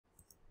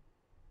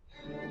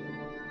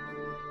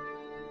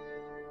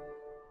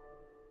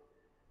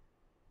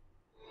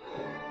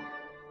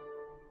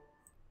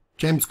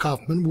James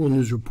Kaufman, World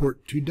News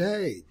Report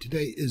today.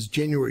 Today is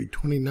January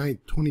 29th,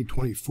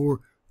 2024,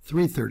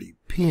 3:30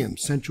 p.m.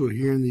 Central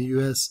here in the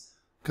U.S.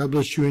 God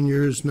bless you and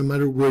yours no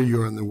matter where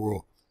you are in the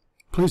world.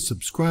 Please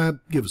subscribe,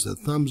 give us a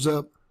thumbs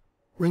up,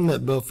 ring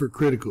that bell for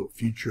critical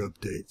future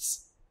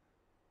updates.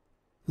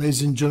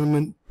 Ladies and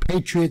gentlemen,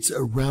 patriots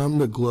around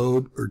the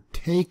globe are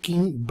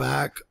taking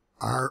back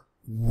our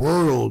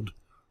world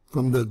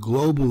from the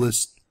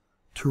globalist,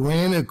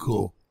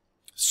 tyrannical,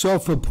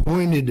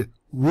 self-appointed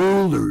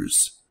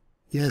rulers.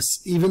 Yes,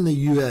 even the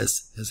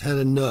U.S. has had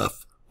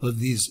enough of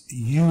these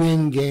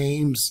UN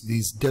games,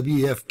 these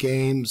WF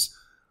games,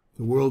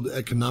 the World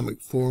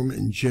Economic Forum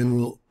in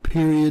general,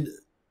 period.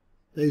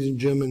 Ladies and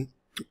gentlemen,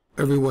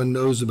 everyone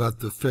knows about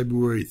the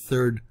February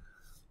 3rd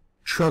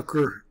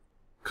trucker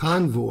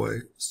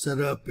convoy set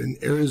up in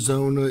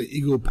Arizona,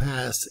 Eagle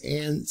Pass,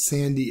 and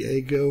San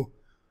Diego.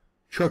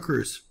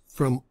 Truckers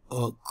from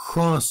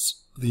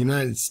across the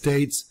United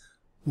States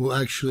will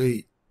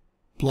actually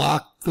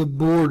block the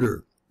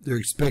border. They're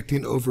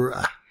expecting over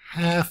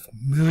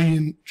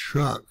 500,000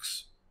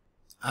 trucks.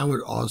 I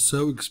would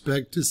also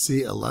expect to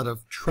see a lot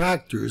of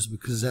tractors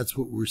because that's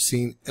what we're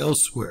seeing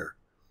elsewhere.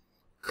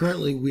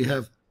 Currently, we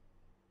have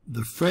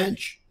the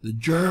French, the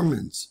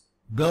Germans,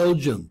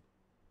 Belgium,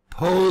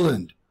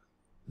 Poland,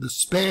 the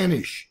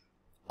Spanish,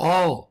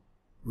 all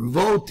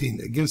revolting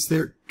against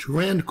their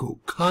tyrannical,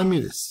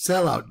 communist,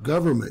 sellout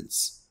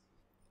governments.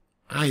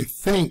 I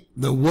think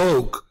the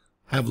woke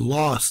have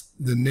lost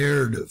the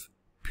narrative,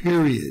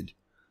 period.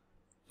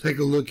 Take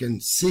a look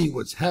and see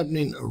what's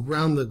happening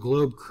around the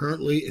globe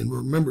currently, and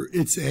remember,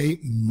 it's a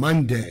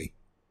Monday.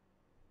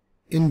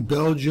 In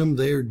Belgium,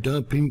 they are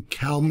dumping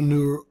cow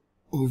manure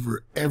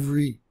over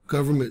every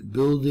government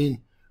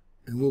building,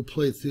 and we'll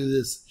play through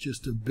this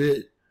just a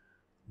bit.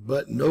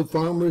 But no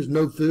farmers,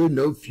 no food,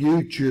 no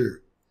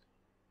future.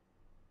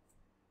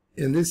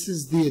 And this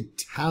is the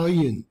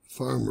Italian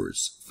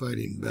farmers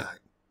fighting back.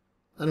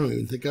 I don't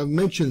even think I've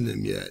mentioned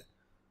them yet.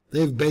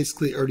 They've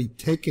basically already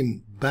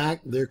taken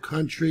back their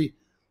country.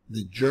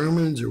 The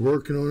Germans are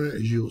working on it,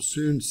 as you'll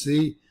soon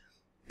see.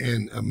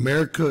 And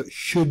America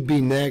should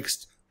be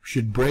next. We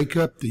should break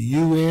up the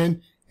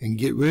UN and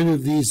get rid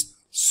of these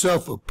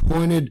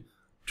self-appointed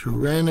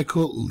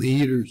tyrannical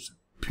leaders,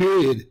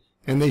 period.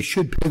 And they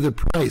should pay the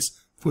price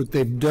for what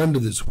they've done to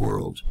this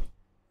world.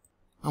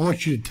 I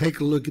want you to take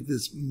a look at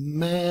this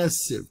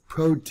massive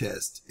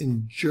protest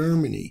in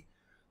Germany.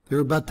 They're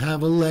about to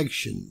have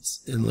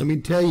elections. And let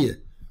me tell you,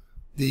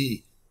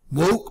 the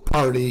woke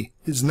party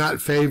is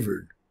not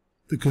favored.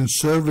 The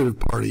conservative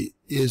party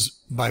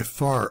is by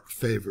far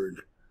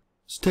favored.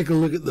 Let's take a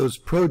look at those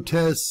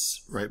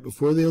protests right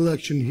before the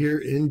election here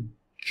in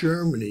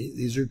Germany.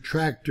 These are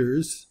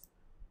tractors.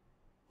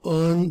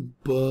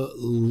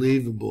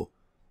 Unbelievable.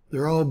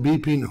 They're all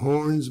beeping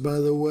horns, by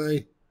the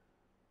way.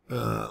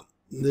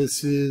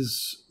 This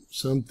is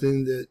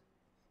something that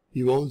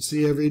you won't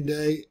see every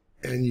day,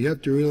 and you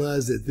have to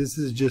realize that this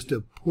is just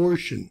a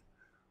portion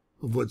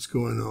of what's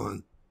going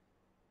on.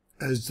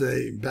 As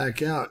they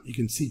back out, you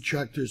can see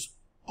tractors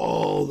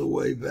all the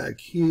way back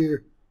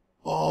here,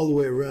 all the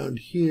way around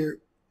here,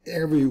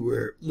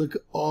 everywhere. Look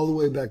all the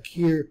way back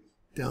here,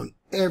 down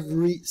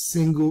every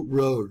single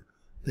road.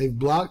 They've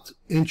blocked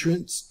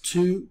entrance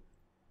to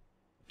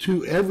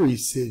every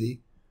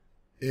city,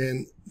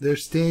 and they're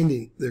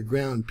standing their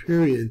ground,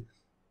 period.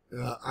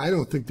 I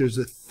don't think there's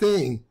a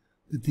thing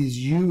that these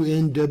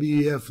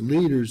UNWF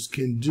leaders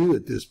can do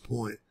at this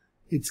point.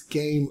 It's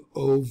game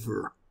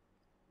over.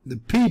 The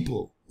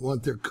people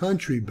want their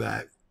country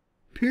back,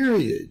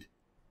 period.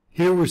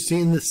 Here we're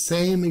seeing the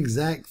same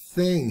exact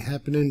thing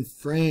happen in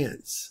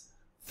France.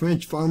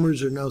 French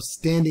farmers are now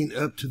standing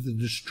up to the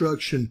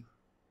destruction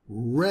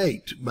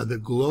raked by the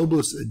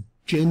globalist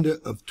agenda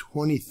of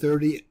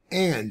 2030,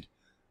 and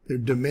they're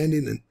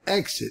demanding an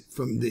exit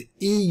from the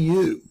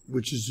EU,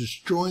 which is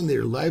destroying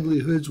their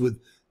livelihoods with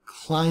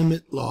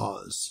climate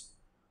laws.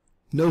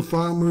 No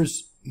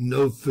farmers,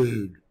 no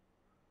food.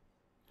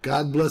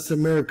 God bless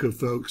America,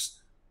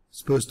 folks. It's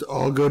supposed to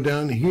all go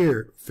down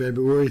here,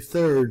 February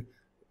 3rd,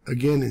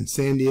 again in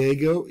San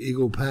Diego,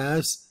 Eagle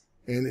Pass,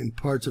 and in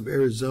parts of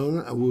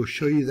Arizona. I will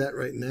show you that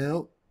right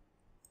now.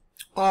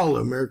 All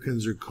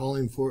Americans are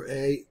calling for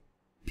a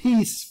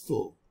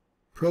peaceful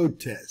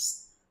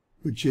protest,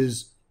 which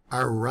is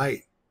our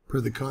right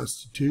per the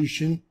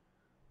Constitution.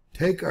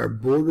 Take our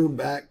border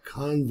back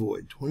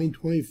convoy,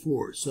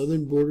 2024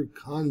 Southern Border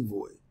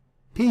Convoy,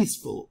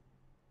 peaceful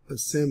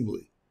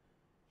assembly.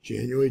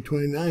 January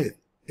 29th,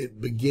 it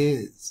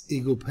begins.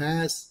 Eagle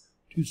Pass,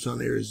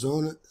 Tucson,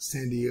 Arizona,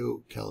 San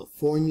Diego,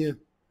 California.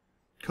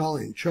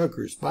 Calling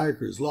truckers,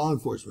 bikers, law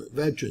enforcement,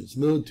 veterans,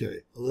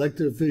 military,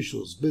 elected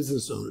officials,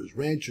 business owners,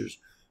 ranchers,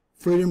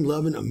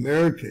 freedom-loving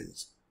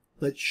Americans.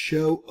 Let's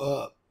show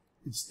up.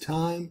 It's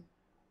time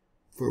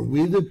for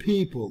we the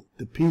people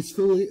to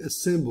peacefully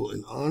assemble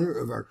in honor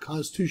of our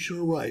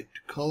constitutional right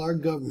to call our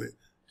government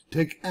to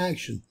take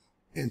action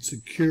and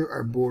secure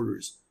our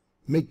borders.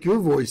 Make your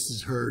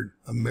voices heard,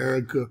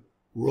 America.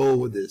 Roll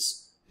with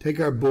this. Take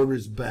our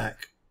borders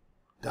back.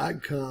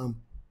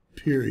 .com,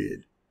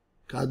 period.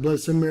 God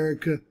bless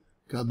America.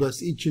 God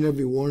bless each and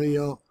every one of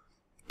y'all.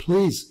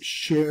 Please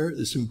share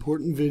this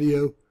important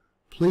video.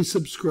 Please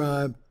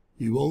subscribe.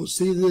 You won't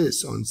see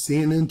this on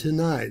CNN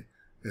Tonight.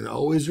 And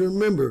always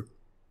remember,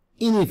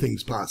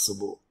 anything's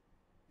possible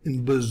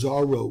in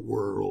Bizarro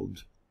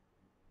World.